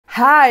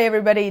Hi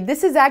everybody,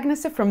 this is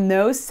Agnes from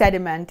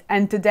Sediment,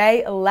 and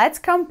today let's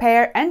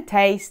compare and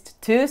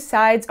taste two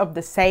sides of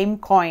the same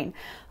coin,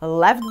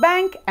 left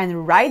bank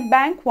and right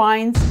bank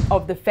wines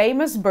of the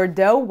famous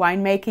Bordeaux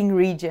winemaking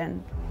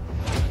region.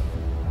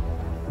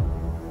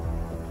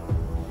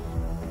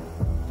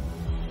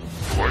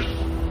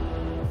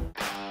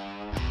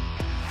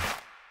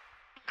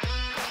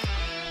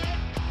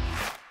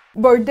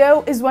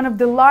 Bordeaux is one of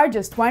the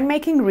largest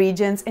winemaking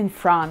regions in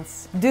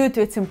France. Due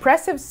to its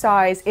impressive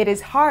size, it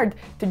is hard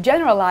to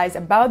generalize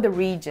about the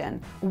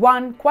region.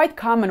 One quite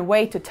common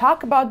way to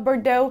talk about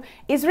Bordeaux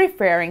is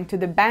referring to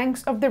the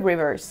banks of the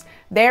rivers.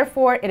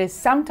 Therefore, it is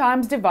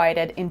sometimes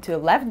divided into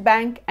left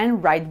bank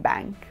and right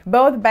bank.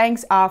 Both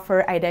banks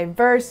offer a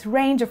diverse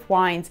range of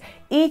wines,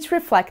 each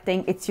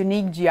reflecting its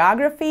unique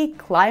geography,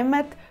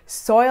 climate,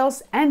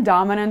 soils, and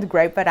dominant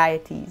grape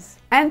varieties.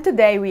 And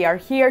today we are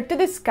here to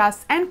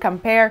discuss and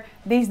compare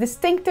these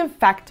distinctive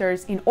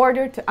factors in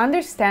order to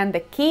understand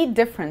the key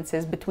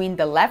differences between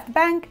the left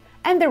bank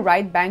and the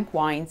right bank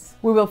wines.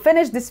 We will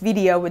finish this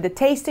video with the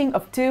tasting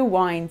of two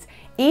wines,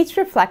 each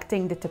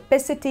reflecting the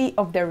typicity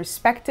of their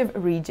respective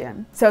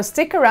region. So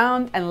stick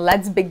around and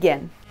let's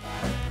begin.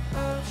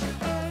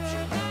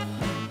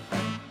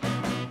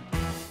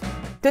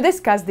 To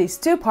discuss these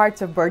two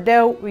parts of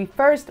Bordeaux, we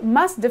first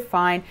must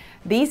define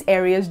these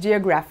areas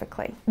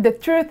geographically. The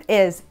truth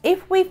is,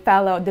 if we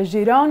follow the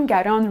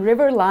Gironde-Garonne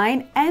river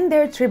line and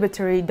their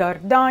tributary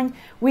Dordogne,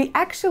 we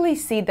actually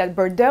see that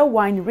Bordeaux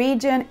wine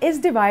region is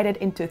divided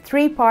into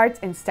three parts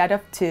instead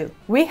of two.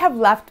 We have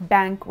left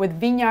bank with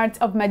vineyards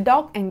of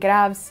Médoc and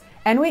Graves,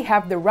 and we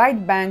have the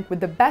right bank with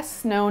the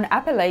best known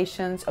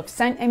appellations of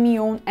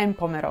Saint-Emilion and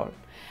Pomerol.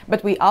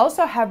 But we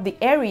also have the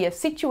area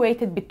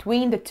situated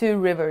between the two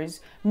rivers,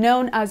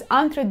 known as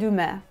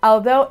Entre-deux-Mers.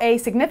 Although a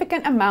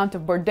significant amount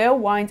of Bordeaux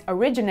wines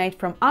originate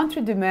from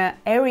Entre-deux-Mers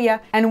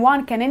area, and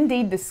one can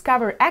indeed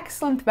discover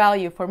excellent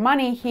value for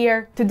money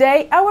here,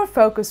 today our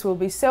focus will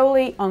be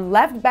solely on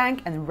left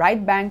bank and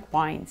right bank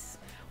wines.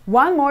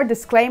 One more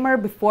disclaimer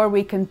before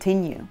we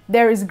continue.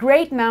 There is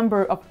great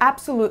number of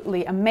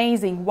absolutely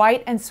amazing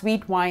white and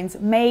sweet wines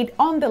made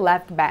on the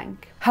left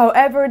bank.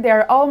 However, there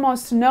are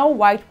almost no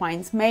white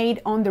wines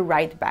made on the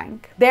right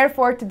bank.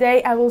 Therefore,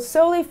 today I will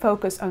solely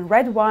focus on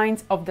red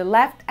wines of the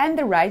left and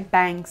the right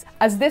banks,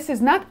 as this is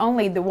not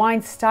only the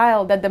wine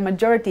style that the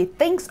majority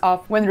thinks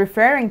of when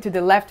referring to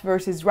the left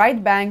versus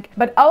right bank,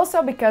 but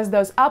also because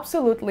those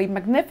absolutely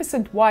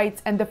magnificent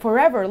whites and the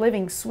forever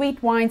living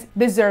sweet wines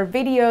deserve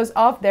videos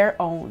of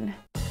their own.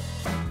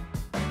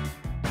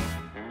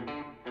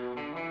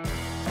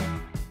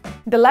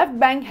 The left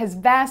bank has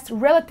vast,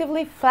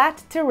 relatively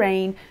flat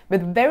terrain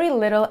with very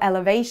little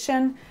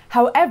elevation.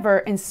 However,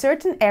 in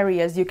certain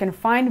areas you can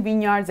find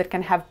vineyards that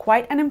can have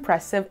quite an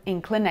impressive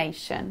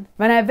inclination.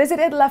 When I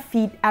visited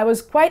Lafite, I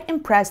was quite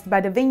impressed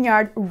by the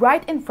vineyard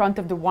right in front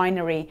of the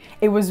winery.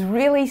 It was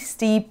really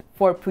steep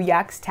for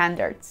Pauillac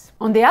standards.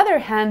 On the other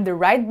hand, the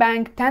right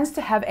bank tends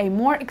to have a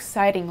more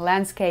exciting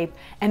landscape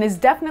and is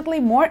definitely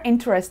more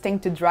interesting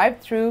to drive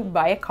through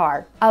by a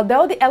car.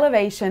 Although the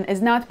elevation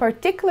is not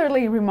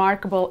particularly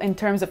remarkable in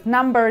terms of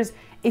numbers,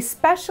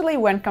 especially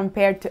when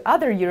compared to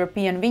other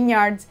European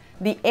vineyards,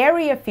 the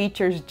area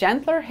features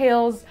gentler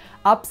hills,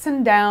 ups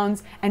and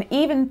downs, and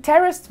even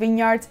terraced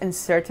vineyards in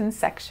certain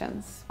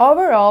sections.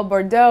 Overall,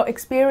 Bordeaux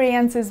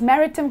experiences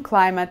maritime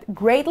climate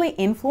greatly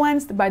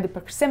influenced by the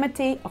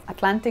proximity of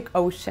Atlantic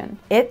Ocean.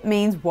 It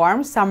means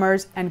warm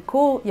summers and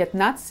cool yet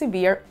not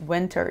severe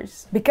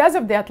winters. Because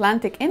of the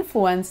Atlantic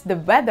influence, the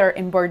weather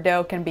in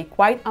Bordeaux can be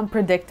quite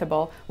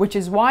unpredictable, which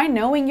is why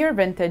knowing your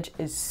vintage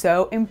is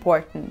so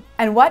important.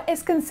 And what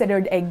is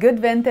considered a good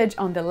vintage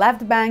on the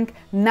left bank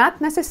not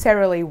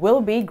necessarily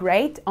will be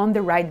great on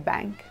the right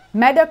bank.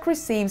 Médoc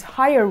receives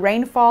higher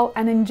rainfall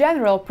and in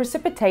general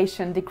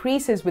precipitation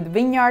decreases with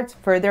vineyards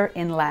further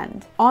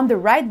inland. On the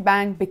right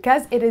bank,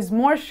 because it is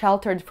more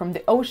sheltered from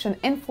the ocean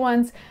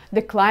influence,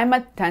 the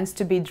climate tends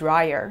to be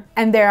drier.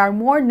 And there are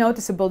more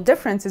noticeable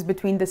differences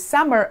between the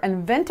summer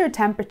and winter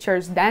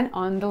temperatures than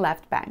on the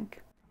left bank.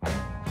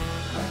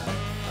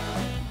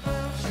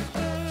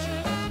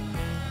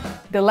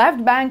 The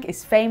left bank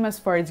is famous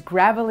for its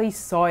gravelly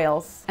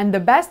soils, and the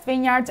best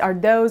vineyards are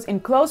those in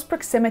close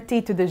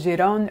proximity to the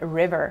Gironde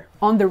River.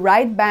 On the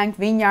right bank,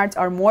 vineyards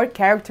are more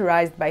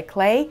characterized by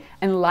clay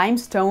and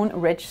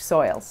limestone-rich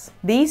soils.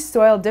 These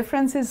soil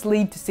differences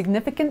lead to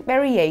significant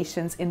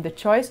variations in the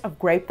choice of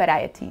grape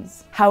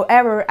varieties.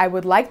 However, I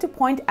would like to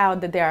point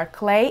out that there are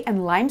clay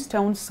and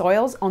limestone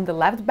soils on the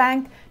left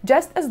bank,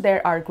 just as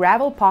there are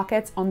gravel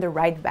pockets on the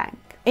right bank.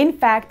 In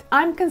fact,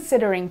 I'm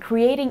considering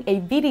creating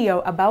a video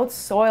about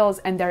soils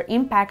and their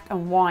impact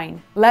on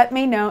wine. Let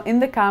me know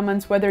in the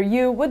comments whether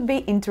you would be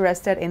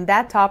interested in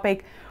that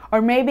topic, or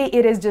maybe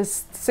it is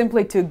just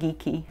simply too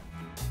geeky.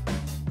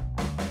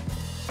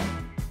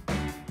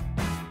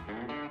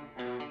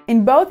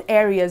 In both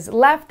areas,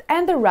 left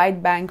and the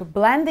right bank,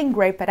 blending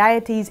grape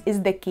varieties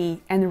is the key,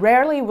 and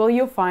rarely will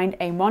you find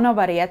a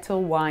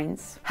monovarietal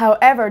wines.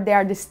 However, there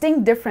are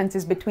distinct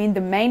differences between the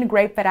main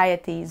grape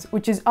varieties,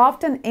 which is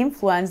often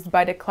influenced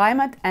by the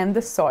climate and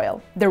the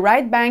soil. The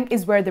right bank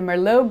is where the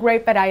Merlot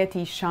grape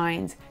variety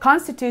shines,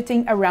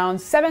 constituting around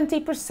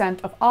 70%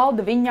 of all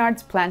the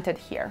vineyards planted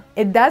here.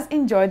 It does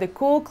enjoy the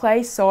cool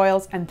clay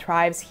soils and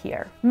thrives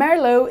here.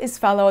 Merlot is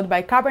followed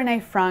by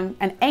Cabernet Franc,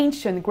 an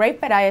ancient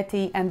grape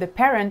variety and the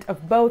parent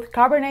of both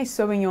Cabernet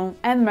Sauvignon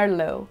and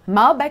Merlot.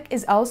 Malbec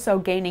is also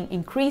gaining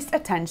increased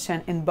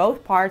attention in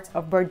both parts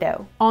of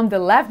Bordeaux. On the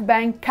left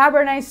bank,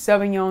 Cabernet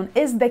Sauvignon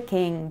is the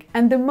king,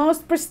 and the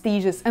most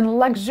prestigious and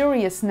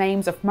luxurious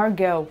names of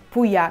Margaux,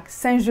 Pauillac,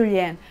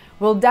 Saint-Julien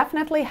will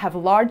definitely have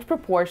large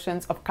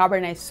proportions of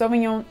Cabernet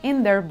Sauvignon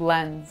in their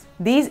blends.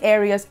 These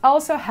areas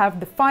also have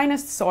the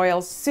finest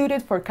soils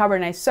suited for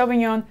Cabernet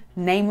Sauvignon,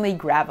 namely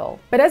gravel.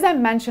 But as I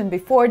mentioned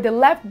before, the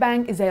left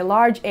bank is a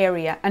large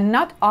area and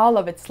not all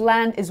of its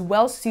land is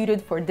well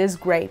suited for this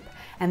grape.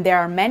 And there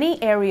are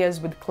many areas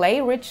with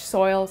clay-rich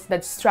soils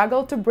that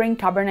struggle to bring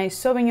Cabernet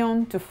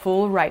Sauvignon to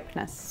full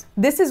ripeness.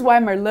 This is why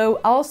Merlot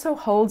also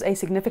holds a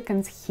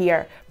significance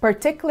here,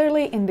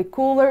 particularly in the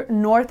cooler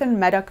northern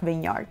Medoc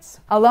vineyards.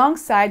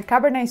 Alongside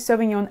Cabernet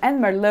Sauvignon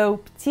and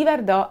Merlot, Petit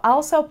Verdot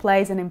also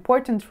plays an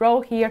important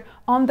role here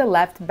on the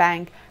left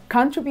bank,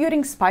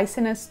 contributing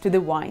spiciness to the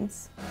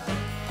wines.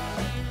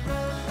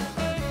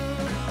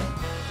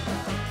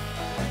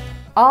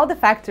 All the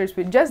factors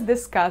we just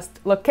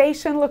discussed,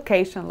 location,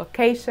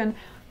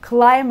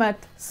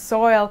 climate,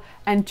 soil,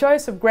 and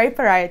choice of grape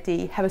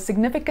variety have a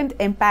significant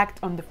impact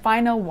on the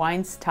final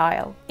wine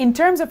style. In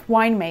terms of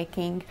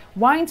winemaking,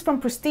 wines from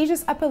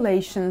prestigious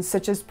appellations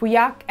such as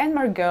Pauillac and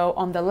Margaux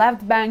on the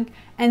left bank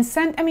and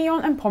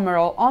Saint-Emilion and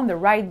Pomerol on the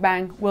right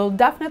bank will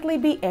definitely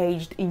be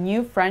aged in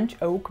new French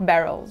oak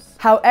barrels.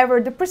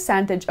 However, the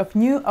percentage of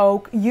new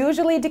oak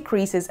usually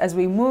decreases as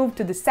we move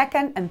to the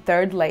second and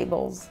third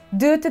labels.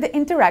 Due to the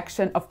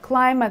interaction of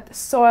climate,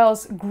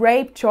 soils,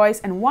 grape choice,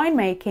 and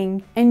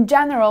winemaking, in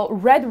general,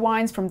 red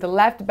wines from the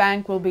left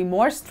bank will be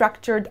more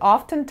structured,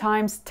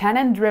 oftentimes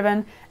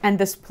tannin-driven, and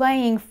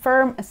displaying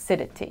firm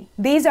acidity.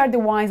 These are the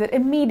wines that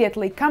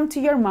immediately come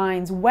to your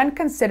minds when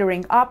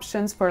considering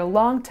options for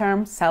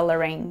long-term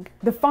cellaring.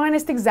 The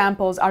finest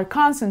examples are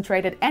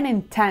concentrated and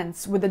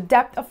intense, with a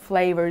depth of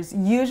flavors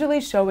usually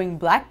showing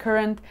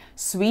blackcurrant,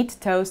 sweet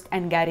toast,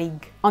 and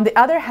garrigue. On the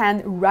other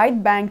hand,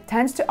 right bank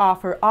tends to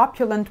offer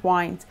opulent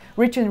wines,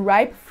 rich in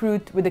ripe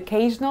fruit with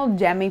occasional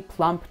jammy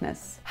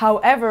plumpness.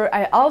 However,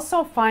 I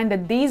also find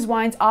that these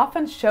wines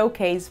often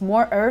showcase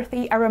more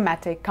earthy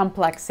aromatic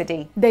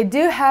complexity. They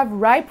do have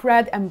ripe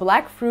red and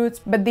black fruits,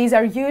 but these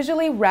are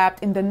usually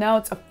wrapped in the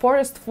notes of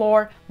forest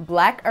floor,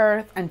 black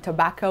earth, and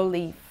tobacco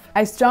leaf.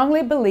 I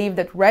strongly believe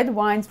that red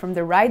wines from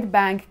the right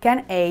bank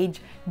can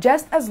age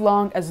just as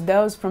long as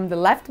those from the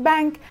left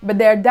bank, but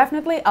they are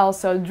definitely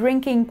also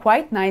drinking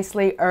quite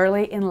nicely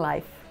early in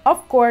life.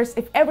 Of course,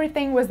 if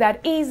everything was that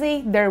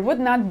easy, there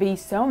would not be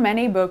so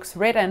many books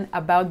written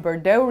about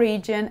Bordeaux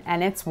region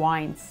and its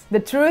wines. The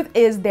truth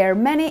is there are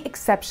many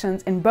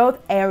exceptions in both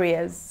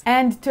areas,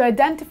 and to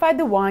identify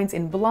the wines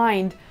in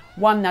blind,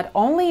 one not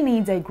only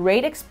needs a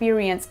great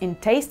experience in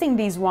tasting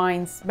these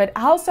wines, but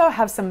also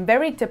have some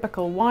very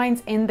typical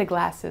wines in the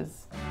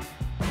glasses.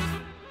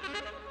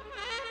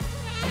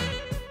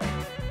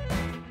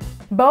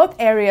 Both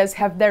areas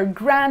have their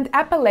grand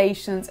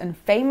appellations and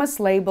famous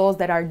labels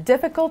that are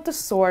difficult to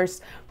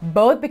source,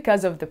 both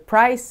because of the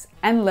price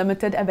and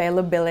limited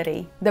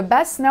availability. The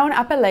best known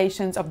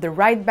appellations of the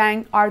right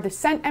bank are the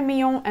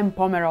Saint-Emilion and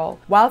Pomerol,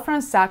 while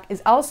Fronsac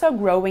is also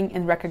growing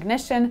in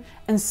recognition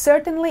and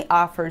certainly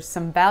offers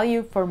some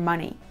value for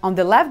money. On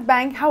the left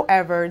bank,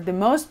 however, the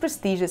most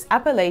prestigious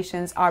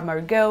appellations are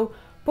Margaux,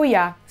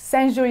 Pauillac,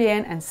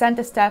 Saint-Julien and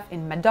Saint-Estèphe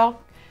in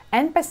Medoc,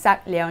 and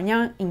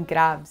Pessac-Leognan in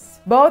Graves.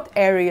 Both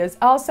areas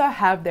also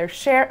have their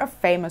share of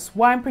famous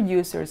wine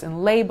producers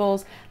and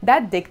labels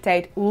that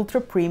dictate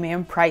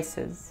ultra-premium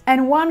prices.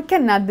 And one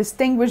cannot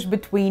distinguish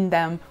between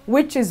them,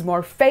 which is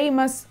more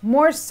famous,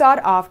 more sought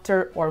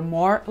after, or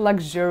more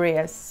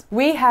luxurious.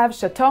 We have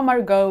Chateau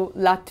Margaux,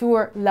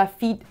 Latour,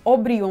 Lafite,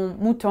 Aubryon,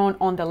 Mouton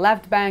on the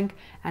left bank,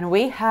 and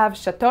we have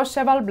Chateau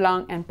Cheval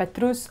Blanc and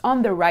Petrus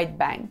on the right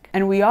bank.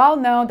 And we all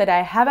know that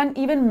I haven't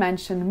even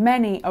mentioned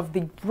many of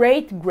the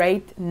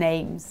great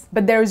names.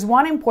 But there is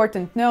one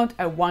important note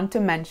I want to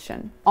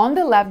mention. On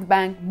the left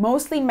bank,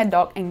 mostly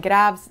Medoc and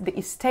Graves, the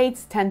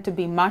estates tend to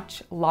be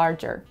much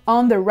larger.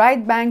 On the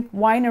right bank,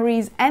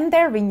 wineries and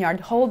their vineyard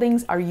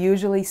holdings are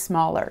usually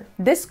smaller.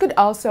 This could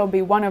also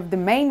be one of the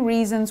main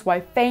reasons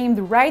why famed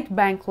right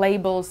bank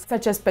labels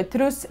such as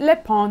Petrus, Le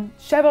Pont,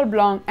 Cheval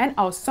Blanc and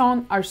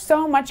Ausson are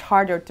so much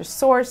harder to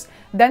source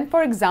than,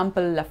 for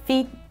example,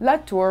 Lafite,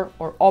 Latour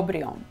or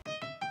Aubryon.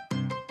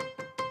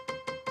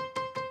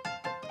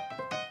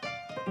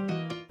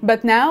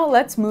 But now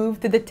let's move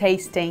to the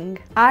tasting.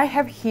 I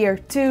have here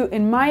two,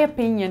 in my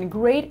opinion,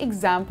 great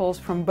examples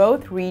from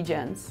both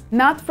regions.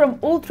 Not from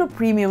ultra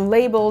premium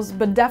labels,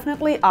 but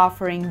definitely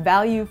offering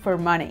value for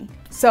money.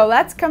 So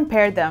let's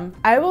compare them.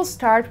 I will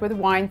start with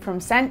wine from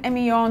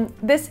Saint-Emilion.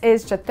 This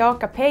is Chateau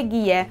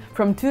Cape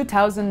from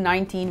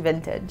 2019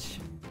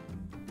 vintage.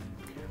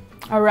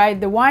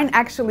 Alright, the wine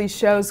actually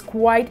shows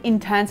quite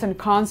intense and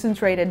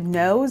concentrated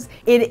nose.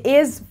 It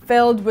is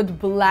filled with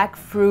black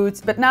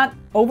fruits, but not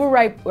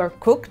overripe or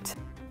cooked.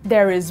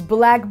 There is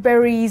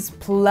blackberries,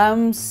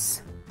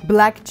 plums,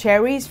 black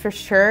cherries for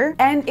sure,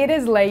 and it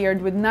is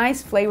layered with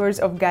nice flavors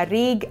of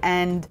garrigue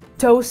and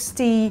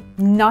toasty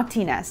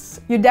nuttiness.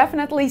 You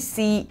definitely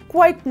see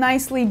quite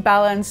nicely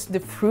balanced the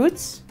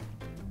fruits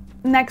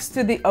next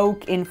to the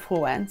oak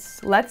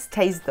influence. Let's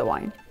taste the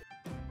wine.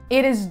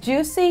 It is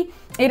juicy,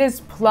 it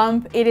is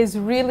plump, it is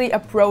really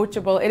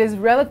approachable, it is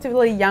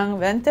relatively young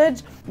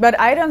vintage, but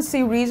I don't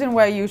see reason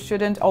why you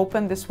shouldn't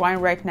open this wine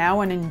right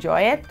now and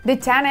enjoy it. The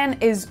tannin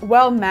is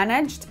well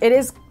managed, it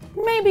is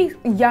maybe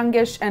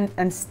youngish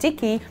and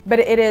sticky, but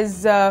it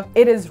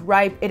is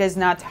ripe, it is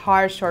not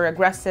harsh or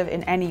aggressive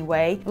in any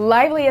way.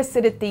 Lively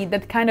acidity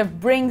that kind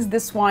of brings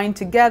this wine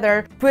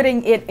together,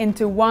 putting it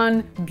into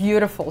one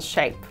beautiful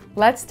shape.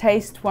 Let's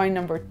taste wine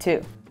number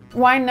 2.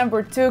 Wine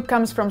number 2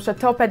 comes from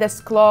Chateau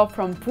Pedesclos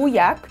from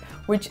Pauillac,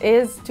 which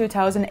is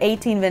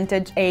 2018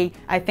 vintage,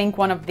 I think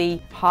one of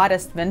the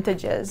hottest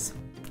vintages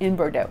in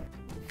Bordeaux.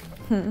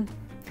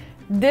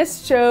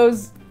 This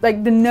shows,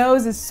 like, the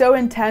nose is so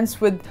intense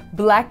with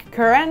black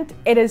currant.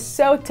 It is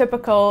so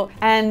typical,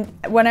 and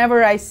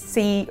whenever I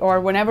see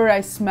or whenever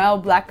I smell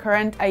black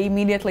currant, I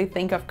immediately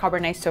think of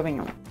Cabernet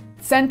Sauvignon.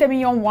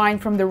 Saint-Emilion wine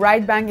from the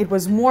right bank, it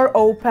was more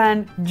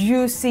open,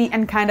 juicy,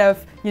 and kind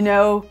of, you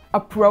know,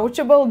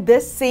 approachable.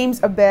 This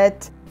seems a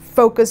bit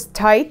focused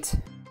tight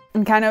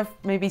and kind of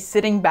maybe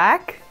sitting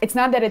back. It's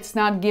not that it's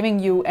not giving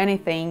you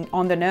anything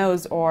on the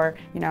nose, or,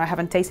 you know, I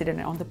haven't tasted it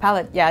on the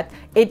palate yet.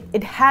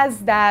 It has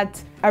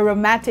that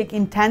aromatic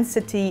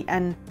intensity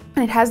and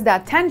it has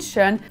that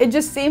tension. It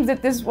just seems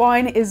that this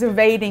wine is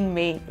evading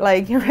me,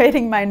 like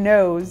evading my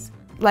nose,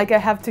 like I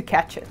have to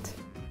catch it.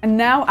 And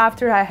now,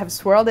 after I have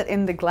swirled it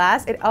in the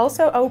glass, it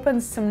also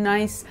opens some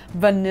nice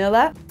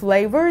vanilla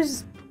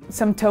flavors,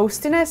 some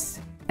toastiness,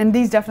 and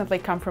these definitely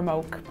come from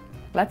oak.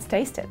 Let's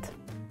taste it.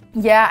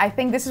 Yeah, I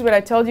think this is what I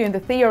told you in the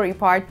theory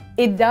part.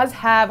 It does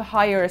have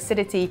higher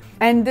acidity,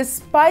 and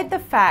despite the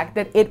fact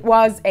that it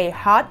was a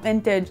hot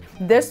vintage,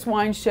 this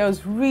wine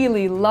shows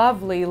really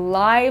lovely,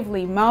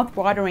 lively,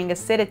 mouth-watering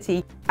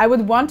acidity. I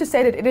would want to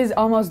say that it is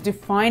almost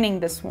defining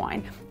this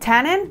wine.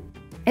 Tannin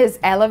is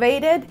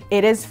elevated,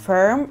 it is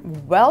firm,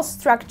 well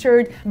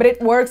structured, but it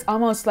works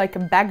almost like a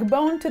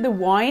backbone to the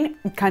wine.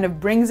 It kind of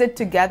brings it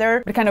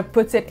together, it kind of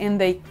puts it in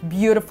the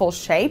beautiful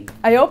shape.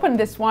 I opened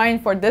this wine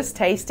for this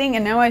tasting,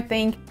 and now I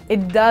think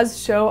it does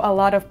show a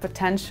lot of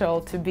potential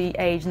to be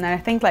aged, and I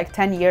think like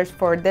 10 years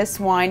for this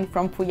wine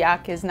from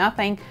Pauillac is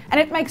nothing, and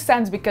it makes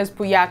sense because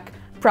Pauillac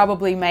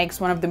probably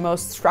makes one of the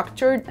most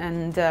structured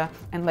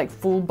and like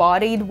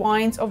full-bodied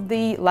wines of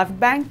the left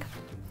bank.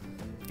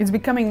 It's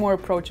becoming more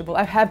approachable.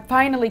 I have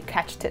finally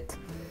catched it.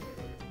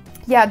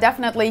 Yeah,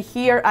 definitely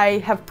here I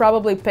have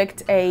probably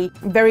picked a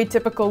very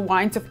typical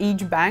wines of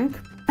each bank.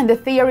 And the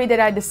theory that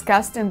I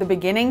discussed in the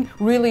beginning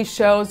really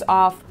shows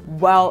off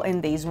well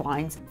in these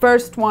wines.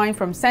 First wine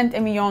from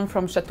Saint-Emilion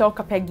from Chateau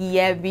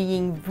Cape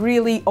being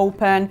really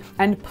open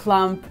and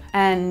plump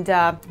and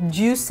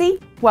juicy,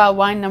 while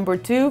wine number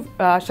 2,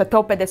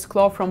 Chateau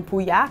Pedesclos from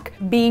Pauillac,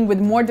 being with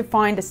more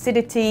defined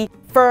acidity,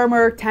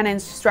 firmer tannin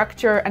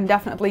structure, and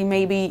definitely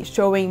maybe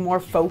showing more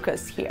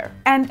focus here.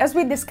 And as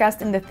we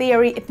discussed in the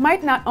theory, it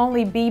might not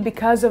only be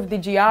because of the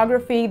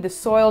geography, the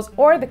soils,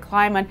 or the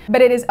climate,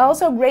 but it is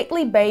also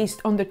greatly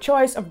based on the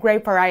choice of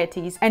grape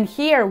varieties. And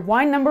here,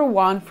 wine number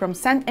 1 from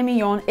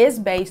Saint-Emilion is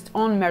based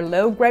on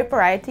Merlot grape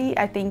variety.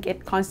 I think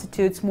it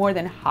constitutes more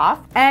than half.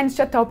 And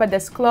Chateau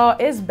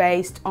Pedesclos is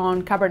based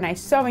on Cabernet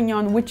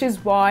Sauvignon, which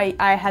is why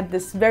I had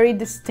this very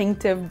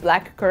distinctive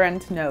black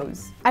currant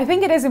nose. I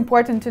think it is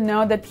important to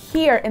know that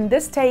here in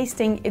this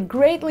tasting, it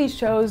greatly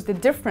shows the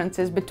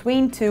differences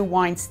between two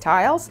wine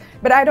styles,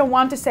 but I don't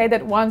want to say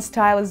that one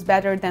style is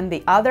better than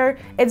the other.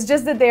 It's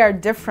just that they are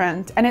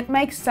different, and it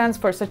makes sense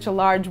for such a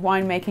large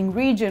winemaking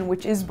region,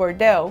 which is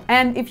Bordeaux.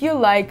 And if you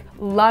like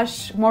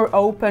lush, more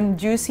open,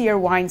 juicier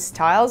wine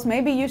styles,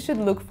 maybe you should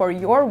look for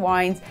your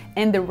wines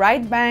in the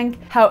right bank.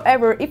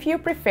 However, if you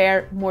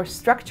prefer more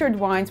structured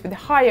wines with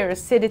higher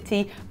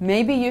acidity,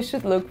 maybe you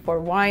should look for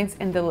wines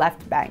in the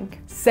left bank.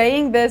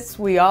 Saying this,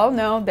 we all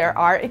know there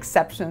are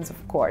exceptions,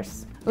 of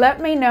course. Let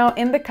me know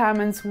in the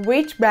comments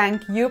which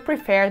bank you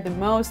prefer the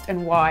most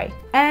and why.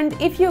 And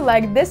if you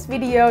like this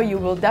video, you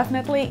will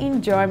definitely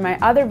enjoy my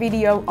other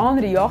video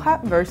on Rioja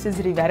versus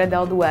Ribera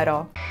del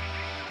Duero.